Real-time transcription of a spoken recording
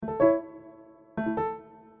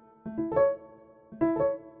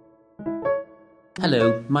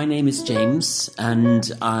Hello, my name is James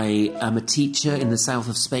and I am a teacher in the south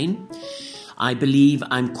of Spain. I believe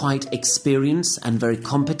I'm quite experienced and very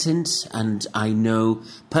competent, and I know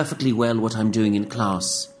perfectly well what I'm doing in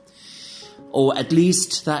class. Or at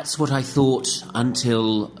least that's what I thought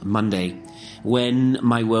until Monday, when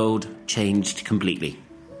my world changed completely.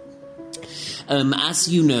 As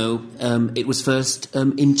you know, it was first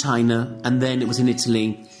in China, and then it was in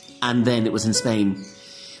Italy, and then it was in Spain.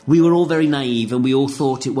 We were all very naive and we all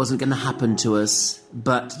thought it wasn't going to happen to us,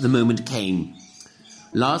 but the moment came.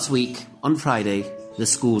 Last week, on Friday, the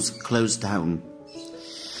schools closed down.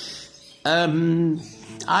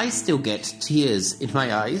 I still get tears in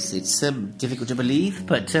my eyes. It's difficult to believe,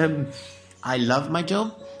 but I love my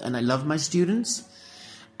job and I love my students.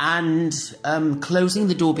 And closing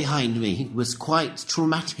the door behind me was quite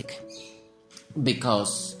traumatic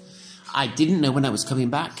because I didn't know when I was coming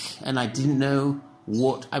back and I didn't know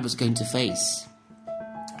what I was going to face.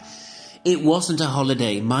 It wasn't a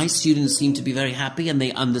holiday. My students seemed to be very happy and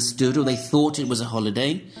they understood, or they thought it was a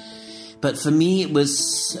holiday. But for me, it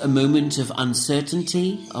was a moment of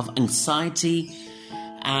uncertainty, of anxiety,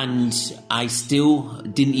 and I still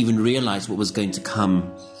didn't even realize what was going to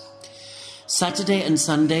come. Saturday and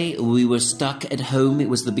Sunday, we were stuck at home. It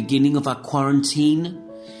was the beginning of our quarantine,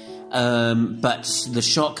 but the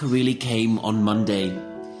shock really came on Monday.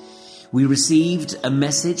 We received a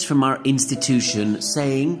message from our institution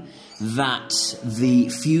saying that the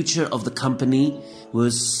future of the company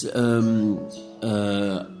was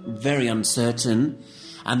very uncertain,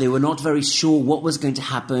 and they were not very sure what was going to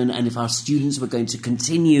happen and if our students were going to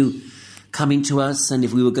continue coming to us and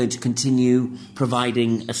if we were going to continue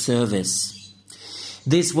providing a service.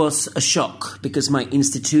 This was a shock because my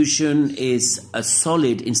institution is a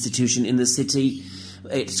solid institution in the city.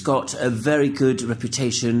 It's got a very good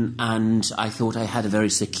reputation and I thought I had a very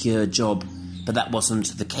secure job, but that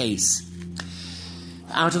wasn't the case.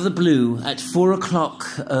 Out of the blue, at 4 o'clock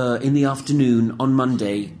in the afternoon on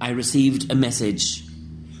Monday, I received a message.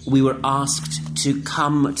 We were asked to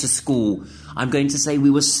come to school. I'm going to say we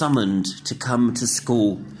were summoned to come to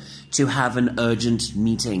school to have an urgent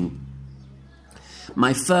meeting.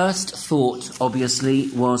 My first thought, obviously,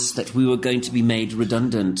 was that we were going to be made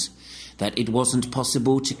redundant, that it wasn't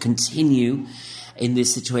possible to continue in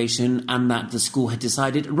this situation, and that the school had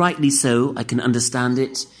decided, rightly so, I can understand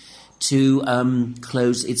it, to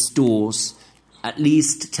close its doors, at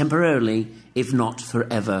least temporarily, if not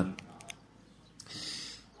forever.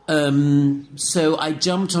 So I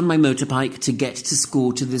jumped on my motorbike to get to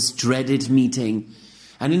school, to this dreaded meeting,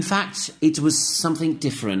 and in fact, it was something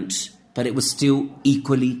different, but it was still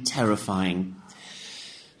equally terrifying.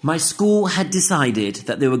 My school had decided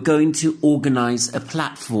that they were going to organise a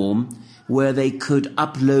platform where they could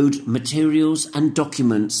upload materials and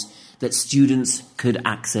documents that students could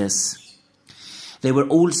access. They were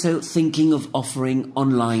also thinking of offering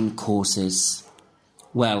online courses.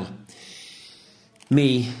 Well,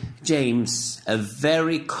 me, James, a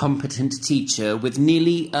very competent teacher with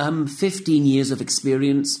nearly 15 years of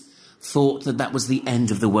experience, thought that that was the end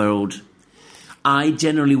of the world. I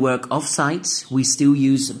generally work off-site. We still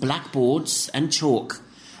use blackboards and chalk.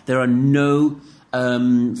 There are no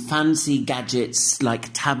fancy gadgets like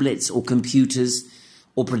tablets or computers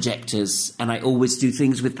or projectors, and I always do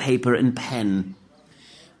things with paper and pen.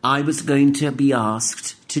 I was going to be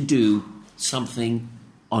asked to do something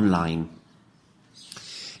online.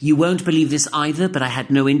 You won't believe this either, but I had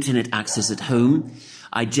no internet access at home.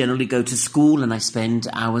 I generally go to school and I spend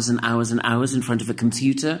hours and hours and hours in front of a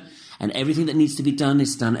computer, and everything that needs to be done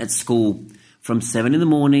is done at school, from 7 in the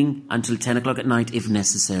morning until 10 o'clock at night if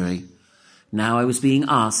necessary. Now I was being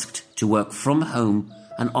asked to work from home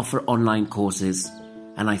and offer online courses,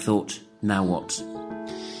 and I thought, now what?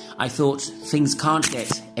 I thought things can't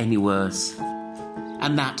get any worse.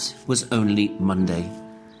 And that was only Monday.